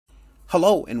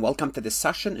Hello and welcome to this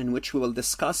session in which we will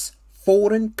discuss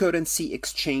foreign currency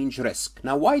exchange risk.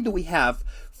 Now, why do we have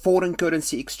foreign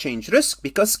currency exchange risk?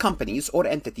 Because companies or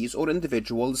entities or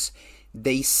individuals,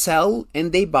 they sell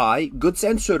and they buy goods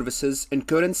and services in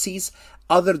currencies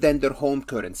other than their home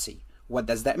currency. What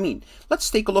does that mean? Let's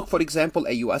take a look, for example,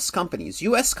 at US companies.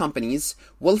 US companies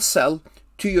will sell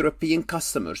to European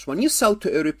customers. When you sell to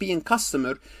a European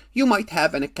customer, you might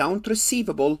have an account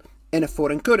receivable in a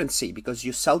foreign currency because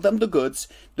you sell them the goods,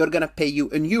 they're going to pay you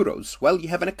in euros. Well, you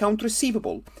have an account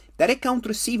receivable. That account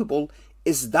receivable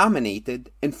is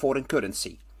dominated in foreign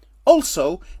currency.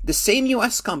 Also, the same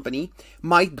US company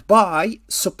might buy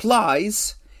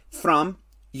supplies from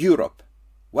Europe.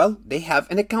 Well, they have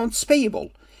an accounts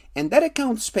payable, and that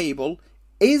accounts payable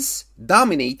is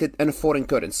dominated in a foreign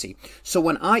currency. So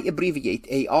when I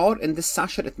abbreviate AR in this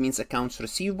session, it means accounts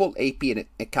receivable, AP in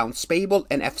accounts payable,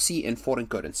 and FC in foreign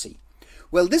currency.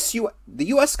 Well, the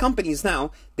US companies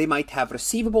now, they might have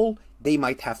receivable, they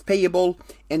might have payable,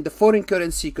 and the foreign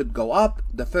currency could go up,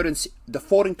 the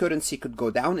foreign currency could go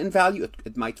down in value,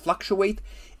 it might fluctuate,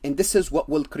 and this is what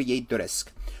will create the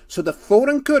risk. So the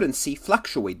foreign currency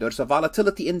fluctuate, there's a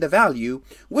volatility in the value,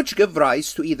 which give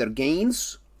rise to either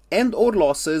gains and or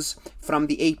losses from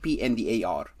the AP and the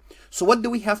AR. So what do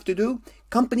we have to do?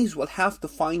 Companies will have to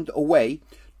find a way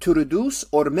to reduce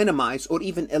or minimize or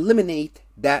even eliminate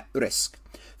that risk.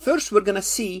 First, we're going to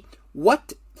see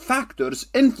what factors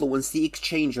influence the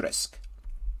exchange risk.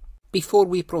 Before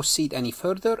we proceed any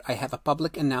further, I have a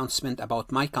public announcement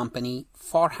about my company,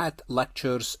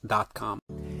 farhatlectures.com.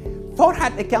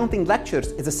 Farhat Accounting Lectures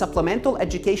is a supplemental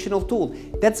educational tool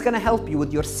that's going to help you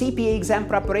with your CPA exam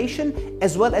preparation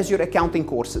as well as your accounting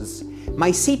courses.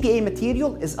 My CPA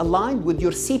material is aligned with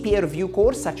your CPA review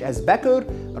course such as Becker,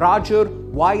 Roger,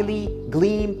 Wiley,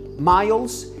 Gleam,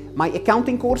 Miles. My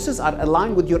accounting courses are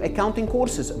aligned with your accounting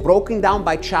courses broken down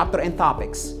by chapter and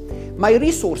topics. My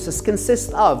resources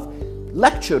consist of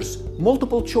lectures,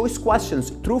 multiple choice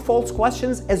questions, true-false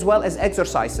questions, as well as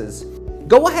exercises.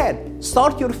 Go ahead,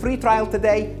 start your free trial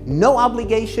today, no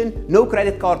obligation, no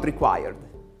credit card required.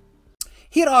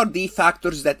 Here are the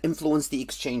factors that influence the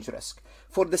exchange risk.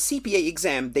 For the CPA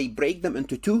exam, they break them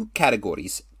into two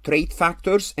categories, trade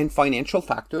factors and financial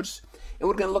factors. And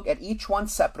we're going to look at each one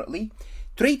separately.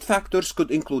 Trade factors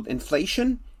could include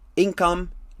inflation,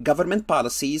 income, government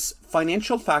policies.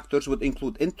 Financial factors would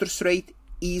include interest rate,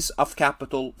 ease of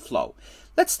capital flow.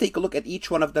 Let's take a look at each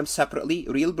one of them separately,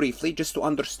 real briefly, just to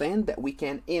understand that we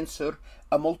can answer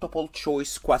a multiple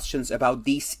choice questions about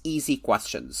these easy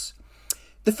questions.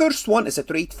 The first one is a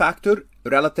trade factor,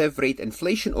 relative rate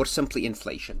inflation, or simply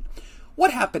inflation.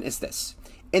 What happened is this.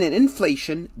 In an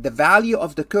inflation, the value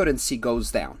of the currency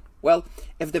goes down. Well,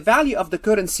 if the value of the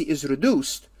currency is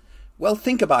reduced, well,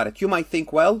 think about it. You might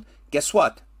think, well, guess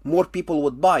what? More people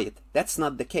would buy it. That's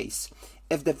not the case.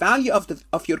 If the value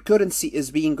of your currency is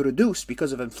being reduced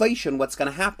because of inflation, what's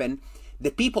going to happen? The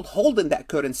people holding that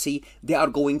currency, they are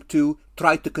going to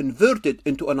try to convert it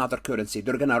into another currency.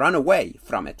 They're going to run away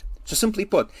from it. So simply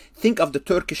put, think of the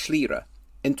Turkish lira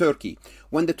in Turkey.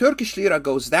 When the Turkish lira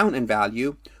goes down in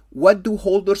value, what do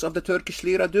holders of the Turkish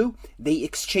lira do? They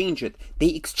exchange it. They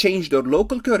exchange their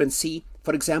local currency,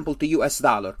 for example, to US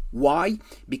dollar. Why?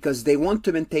 Because they want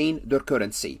to maintain their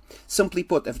currency. Simply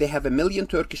put, if they have 1 million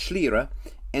Turkish lira,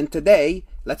 and today,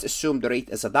 let's assume the rate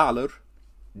is $1,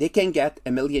 they can get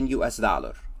 1 million US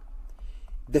dollar.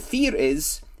 The fear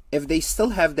is, if they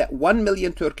still have that 1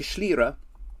 million Turkish lira,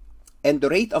 and the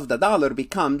rate of the dollar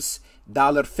becomes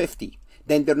 $1.50,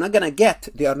 then they are not going to get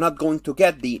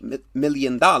the $1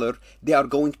 million, they are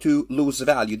going to lose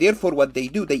value. Therefore, what they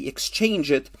do, they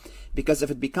exchange it, because if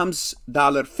it becomes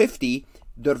 $1.50,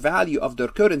 their value of their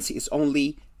currency is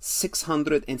only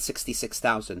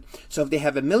 666,000. So if they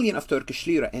have 1 million of Turkish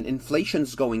lira and inflation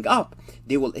is going up,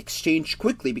 they will exchange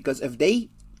quickly, because if they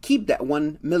keep that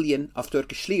 1 million of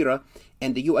Turkish lira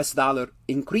and the US dollar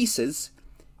increases,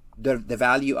 the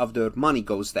value of their money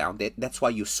goes down. That's why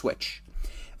you switch.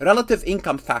 Relative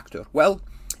income factor. Well,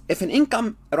 if an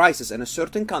income rises in a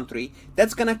certain country,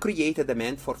 that's going to create a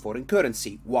demand for foreign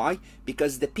currency. Why?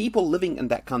 Because the people living in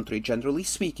that country, generally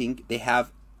speaking, they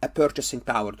have a purchasing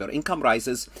power. Their income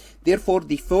rises. Therefore,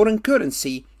 the foreign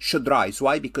currency should rise.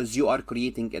 Why? Because you are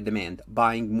creating a demand,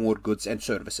 buying more goods and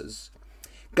services.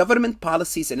 Government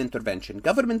policies and intervention.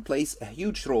 Government plays a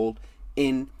huge role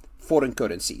in foreign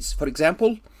currencies. For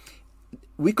example,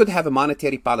 we could have a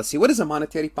monetary policy. What is a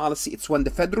monetary policy? It's when the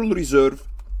Federal Reserve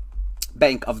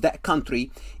Bank of that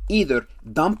country either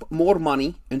dump more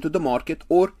money into the market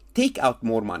or take out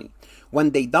more money. When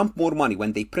they dump more money,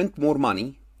 when they print more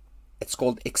money, it's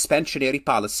called expansionary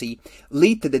policy,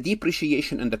 lead to the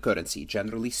depreciation in the currency,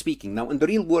 generally speaking. Now, in the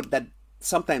real world, that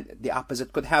sometimes the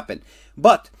opposite could happen.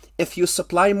 But if you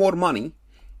supply more money,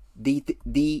 the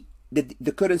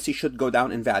currency should go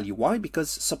down in value. Why? Because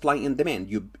supply and demand.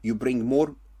 You bring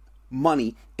more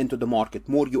money into the market,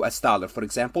 more US dollar. For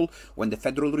example, when the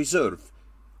Federal Reserve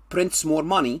prints more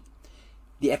money,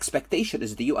 the expectation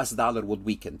is the US dollar would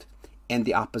weaken. And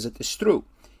the opposite is true.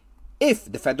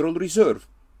 If the Federal Reserve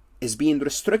is being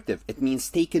restrictive, it means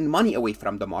taking money away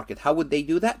from the market. How would they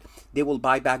do that? They will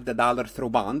buy back the dollar through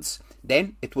bonds.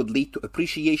 Then it would lead to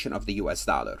appreciation of the US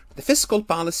dollar. The fiscal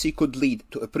policy could lead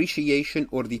to appreciation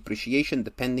or depreciation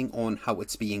depending on how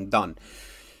it's being done.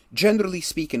 Generally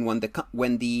speaking, when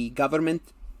the government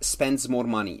spends more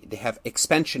money, they have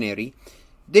expansionary,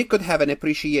 they could have an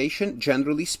appreciation,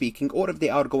 generally speaking, or if they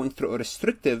are going through a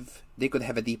restrictive, they could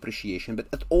have a depreciation, but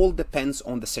it all depends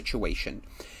on the situation.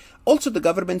 Also, the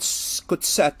governments could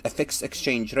set a fixed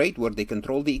exchange rate where they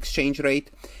control the exchange rate.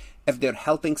 If they're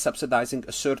helping subsidizing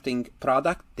a certain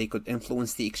product, they could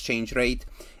influence the exchange rate.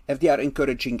 If they are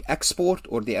encouraging export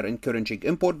or they are encouraging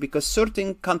import, because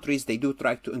certain countries, they do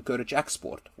try to encourage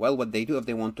export. Well, what they do if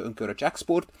they want to encourage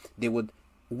export, they would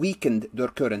weaken their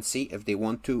currency. If they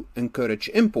want to encourage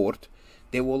import,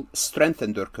 they will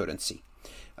strengthen their currency.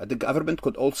 The government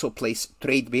could also place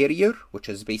trade barrier, which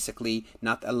is basically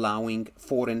not allowing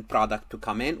foreign product to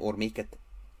come in or make it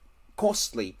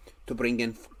costly to bring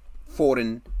in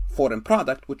foreign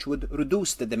product, which would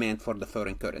reduce the demand for the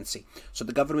foreign currency. So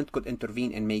the government could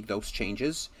intervene and make those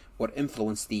changes or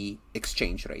influence the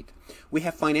exchange rate. We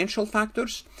have financial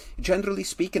factors. Generally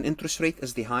speaking, interest rate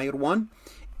is the higher one.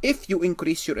 If you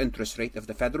increase your interest rate, if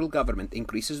the federal government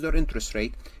increases their interest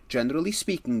rate, generally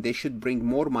speaking, they should bring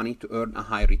more money to earn a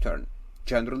high return.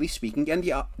 Generally speaking, and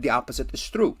the opposite is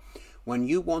true. When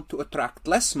you want to attract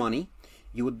less money,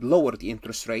 you would lower the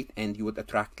interest rate and you would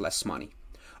attract less money.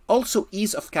 Also,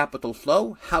 ease of capital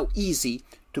flow, how easy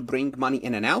to bring money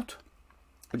in and out.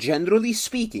 Generally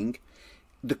speaking,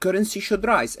 the currency should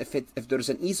rise if there's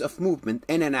an ease of movement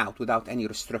in and out without any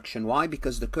restriction. Why?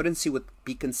 Because the currency would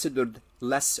be considered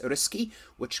less risky,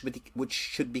 which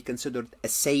should be considered a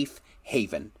safe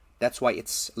haven. That's why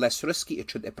it's less risky. It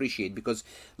should appreciate because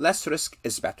less risk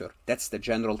is better. That's the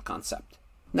general concept.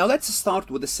 Now let's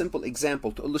start with a simple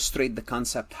example to illustrate the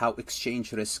concept how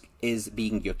exchange risk is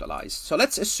being utilized. So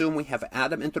let's assume we have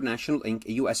Adam International Inc.,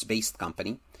 a US-based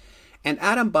company, and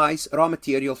Adam buys raw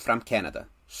material from Canada.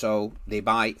 So they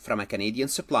buy from a Canadian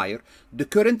supplier. The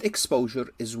current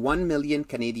exposure is 1 million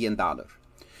Canadian dollar.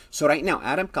 So right now,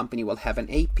 Adam Company will have an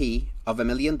AP of $1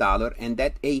 million, and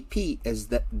that AP is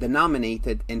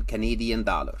denominated in Canadian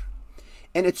dollar.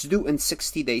 And it's due in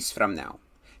 60 days from now.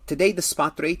 Today, the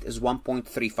spot rate is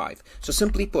 1.35. So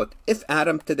simply put, if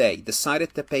Adam today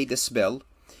decided to pay this bill,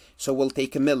 so we'll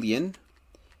take 1 million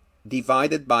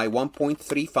divided by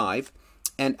 1.35,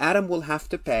 and Adam will have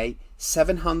to pay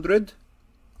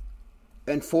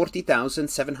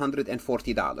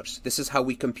 $740,740. This is how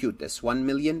we compute this. 1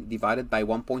 million divided by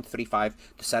 1.35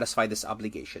 to satisfy this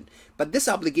obligation. But this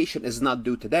obligation is not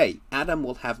due today. Adam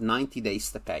will have 90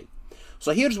 days to pay.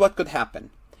 So here's what could happen.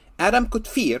 Adam could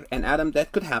fear, and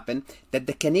that could happen, that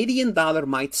the Canadian dollar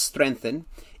might strengthen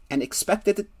and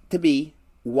expected it to be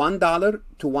 $1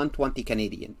 to 120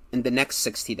 Canadian in the next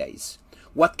 60 days.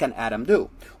 What can Adam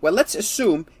do? Well, let's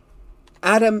assume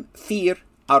Adam fear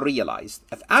are realized.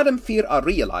 If Adam fear are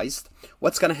realized,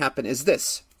 what's going to happen is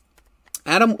this.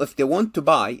 Adam, if they want to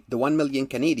buy the 1 million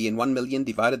Canadian, 1 million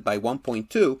divided by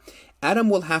 1.2, Adam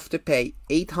will have to pay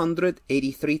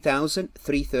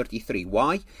 $883,333.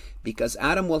 Why? Because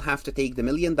Adam will have to take the $1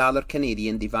 million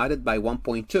Canadian divided by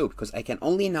 1.2, because I can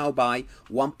only now buy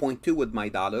 1.2 with my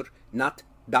dollar, not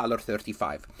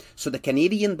 $1.35. So the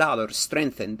Canadian dollar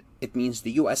strengthened, it means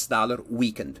the US dollar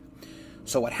weakened.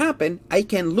 So what happened, Adam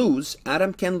can lose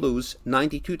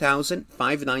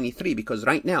 $92,593, because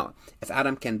right now, if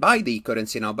Adam can buy the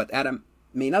currency now, but Adam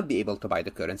may not be able to buy the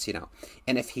currency now.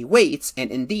 And if he waits, and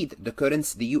indeed the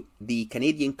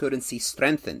Canadian currency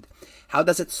strengthened. How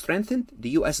does it strengthen? The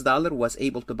US dollar was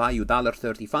able to buy you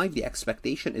 $1.35. The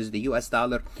expectation is the US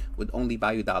dollar would only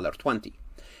buy you $1.20.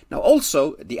 Now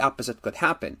also, the opposite could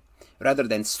happen. Rather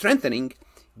than strengthening,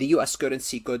 the US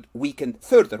currency could weaken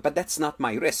further, but that's not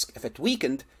my risk. If it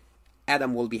weakened,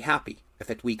 Adam will be happy if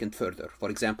it weakened further. For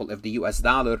example, if the US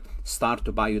dollar start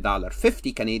to buy you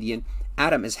 $1.50 Canadian,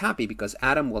 Adam is happy because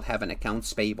Adam will have an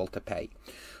accounts payable to pay.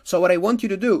 So what I want you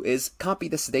to do is copy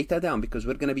this data down, because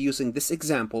we're going to be using this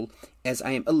example as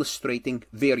I am illustrating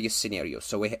various scenarios.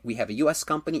 So we have a US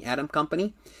company, Adam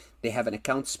Company. They have an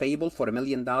accounts payable for $1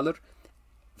 million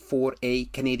for a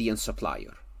Canadian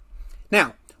supplier.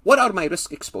 Now, what are my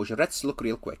risk exposure? Let's look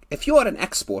real quick. If you are an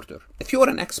exporter,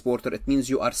 it means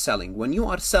you are selling. When you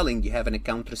are selling, you have an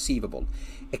account receivable.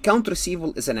 Account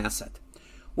receivable is an asset.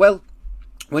 Well,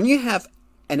 when you have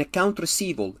an account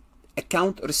receivable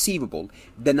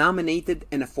denominated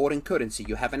in a foreign currency,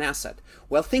 you have an asset.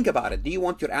 Well, think about it. Do you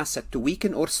want your asset to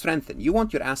weaken or strengthen? You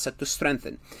want your asset to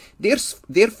strengthen.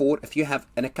 Therefore, if you have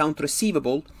an account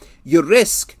receivable, your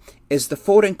risk is the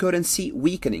foreign currency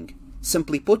weakening.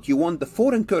 Simply put, you want the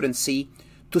foreign currency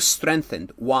to strengthen.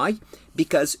 Why?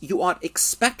 Because you are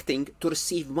expecting to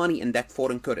receive money in that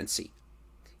foreign currency.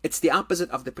 It's the opposite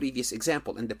of the previous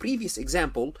example. In the previous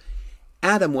example,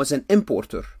 Adam was an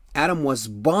importer. Adam was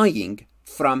buying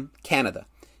from Canada.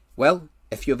 Well,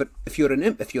 if you're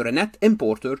a net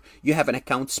importer, you have an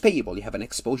accounts payable. You have an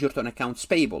exposure to an accounts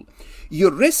payable.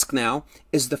 Your risk now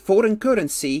is the foreign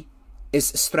currency is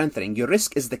strengthening. Your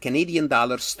risk is the Canadian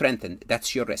dollar strengthened.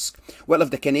 That's your risk. Well, if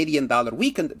the Canadian dollar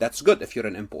weakened, that's good if you're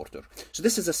an importer. So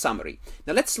this is a summary.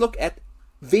 Now let's look at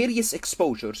various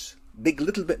exposures, dig a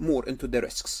little bit more into the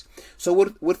risks.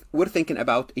 So we're thinking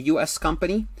about a US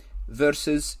company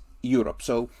versus Europe.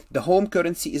 So the home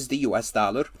currency is the US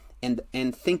dollar, and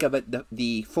think of it,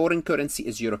 the foreign currency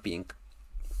is European.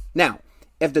 Now,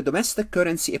 if the domestic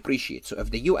currency appreciates, so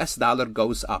if the US dollar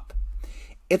goes up,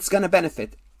 it's going to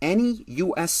benefit any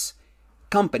US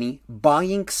company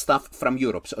buying stuff from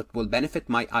Europe. So it will benefit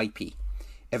my IP.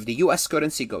 If the US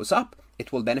currency goes up,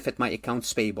 it will benefit my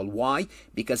accounts payable. Why?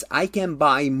 Because I can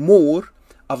buy more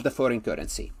of the foreign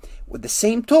currency. With the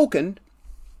same token,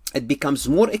 it becomes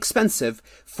more expensive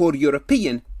for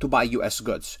European to buy US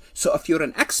goods. So if you're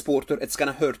an exporter, it's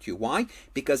going to hurt you. Why?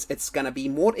 Because it's going to be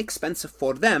more expensive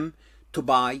for them to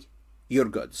buy your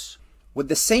goods. With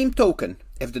the same token,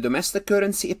 if the domestic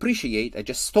currency appreciate, I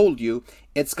just told you,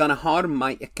 it's going to harm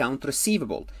my account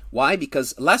receivable. Why?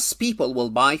 Because less people will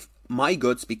buy my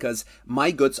goods because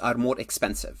my goods are more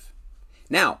expensive.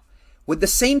 Now, with the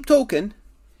same token,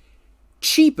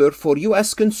 cheaper for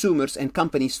US consumers and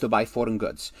companies to buy foreign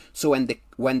goods. So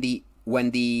when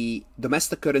the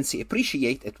domestic currency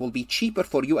appreciate, it will be cheaper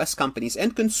for US companies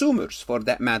and consumers, for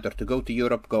that matter, to go to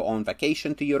Europe, go on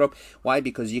vacation to Europe. Why?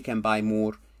 Because you can buy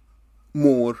more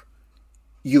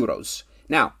euros.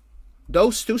 Now,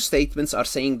 those two statements are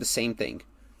saying the same thing.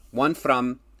 One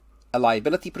from a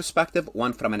liability perspective,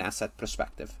 one from an asset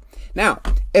perspective. Now,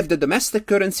 if the domestic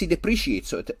currency depreciates,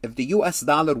 so if the US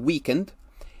dollar weakened,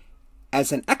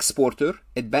 as an exporter,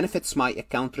 it benefits my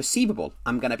account receivable.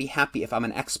 I'm going to be happy if I'm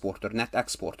an exporter, net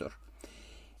exporter.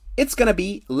 It's going to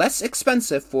be less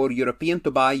expensive for European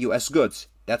to buy US goods.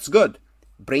 That's good.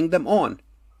 Bring them on.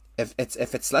 If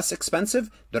it's less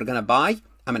expensive, they're going to buy.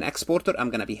 I'm an exporter. I'm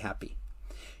going to be happy.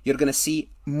 You're going to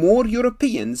see more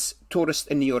Europeans tourists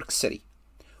in New York City.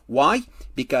 Why?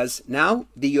 Because now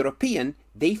the European,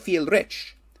 they feel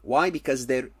rich. Why? Because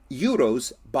their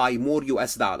euros buy more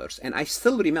US dollars. And I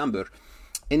still remember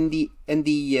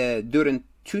during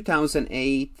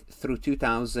 2008 through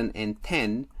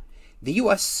 2010, the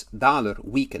US dollar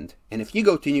weakened. And if you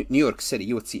go to New York City,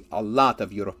 you would see a lot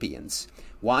of Europeans.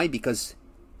 Why? Because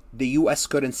the US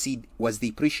currency was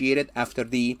depreciated after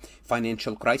the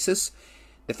financial crisis.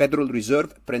 The Federal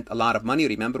Reserve print a lot of money.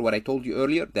 Remember what I told you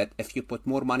earlier, that if you put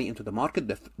more money into the market,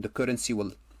 the currency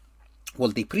will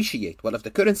depreciate. Well, if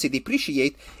the currency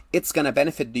depreciate, it's going to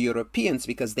benefit the Europeans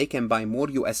because they can buy more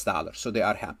US dollars, so they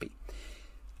are happy.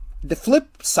 The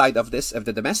flip side of this, if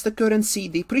the domestic currency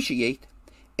depreciate,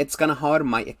 it's going to harm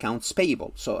my accounts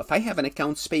payable. So if I have an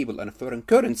accounts payable in a foreign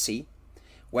currency,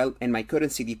 well, and my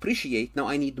currency depreciate, now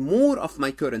I need more of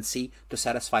my currency to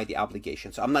satisfy the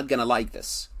obligation. So I'm not going to like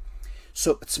this.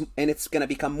 So it's going to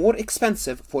become more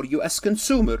expensive for US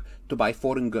consumer to buy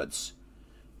foreign goods.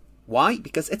 Why?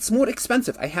 Because it's more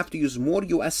expensive. I have to use more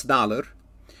US dollar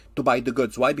to buy the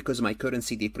goods. Why? Because my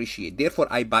currency depreciate. Therefore,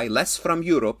 I buy less from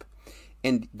Europe,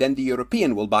 and then the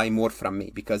European will buy more from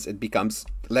me because it becomes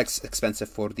less expensive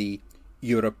for the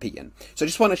European. So I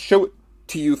just want to show it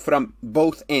to you from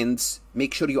both ends.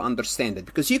 Make sure you understand it,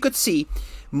 because you could see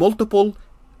multiple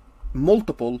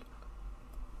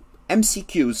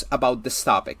MCQs about this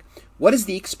topic. What is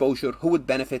the exposure? Who would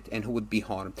benefit and who would be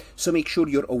harmed? So make sure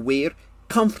you're aware,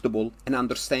 comfortable in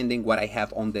understanding what I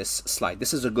have on this slide.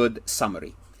 This is a good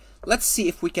summary. Let's see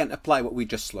if we can apply what we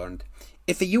just learned.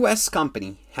 If a US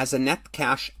company has a net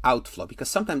cash outflow, because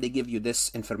sometimes they give you this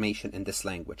information in this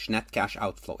language, net cash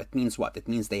outflow, it means what? It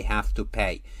means they have to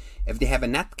pay. If they have a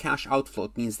net cash outflow,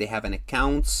 it means they have an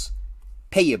accounts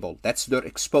payable. That's their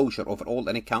exposure overall,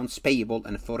 an accounts payable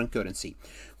in a foreign currency.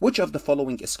 Which of the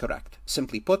following is correct?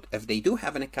 Simply put, if they do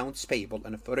have an accounts payable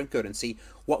in a foreign currency,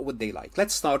 what would they like?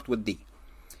 Let's start with D.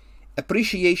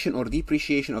 appreciation or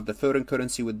depreciation of the foreign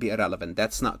currency would be irrelevant.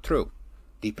 That's not true.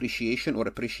 Depreciation or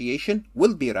appreciation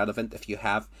will be relevant if you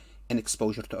have an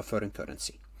exposure to a foreign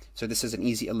currency. So this is an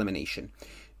easy elimination.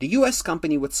 The US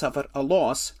company would suffer a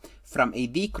loss from a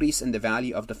decrease in the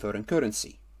value of the foreign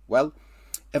currency. Well,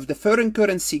 if the foreign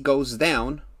currency goes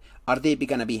down, are they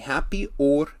going to be happy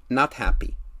or not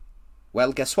happy?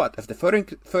 Well, guess what? If the foreign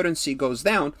currency goes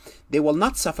down, they will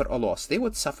not suffer a loss. They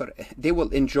will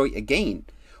enjoy a gain.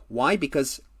 Why?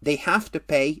 Because they have to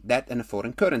pay that in a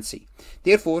foreign currency.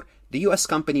 Therefore, the US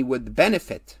company would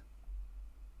benefit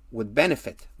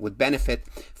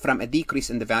from a decrease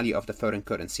in the value of the foreign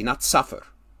currency, not suffer.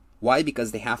 Why?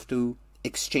 Because they have to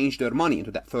exchange their money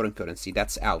into that foreign currency.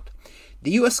 That's out.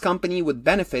 The US company would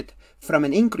benefit from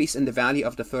an increase in the value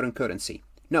of the foreign currency.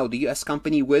 No, the US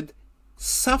company would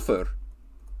suffer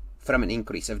from an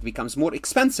increase. If it becomes more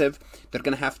expensive, they're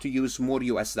going to have to use more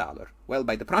US dollar. Well,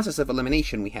 by the process of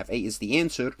elimination, we have A is the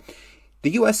answer.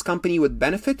 The US company would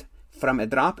benefit from a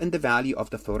drop in the value of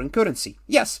the foreign currency.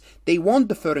 Yes, they want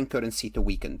the foreign currency to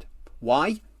weaken.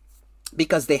 Why?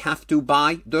 Because they have to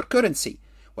buy their currency.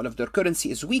 Well, if their currency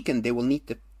is weakened, they will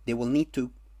need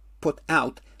to put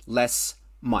out less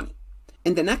money.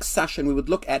 In the next session, we would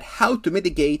look at how to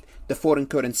mitigate the foreign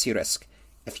currency risk.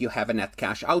 If you have a net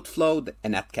cash outflow, a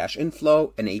net cash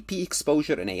inflow, an AP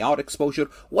exposure, an AR exposure,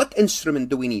 what instrument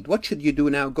do we need? What should you do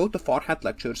now? Go to Farhat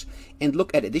Lectures and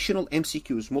look at additional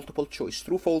MCQs, multiple choice,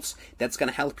 true, false. That's going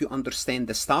to help you understand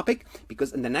this topic,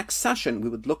 because in the next session, we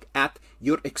would look at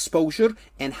your exposure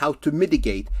and how to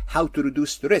mitigate, how to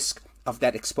reduce the risk of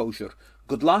that exposure.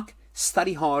 Good luck,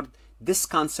 study hard. This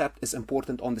concept is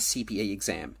important on the CPA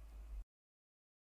exam.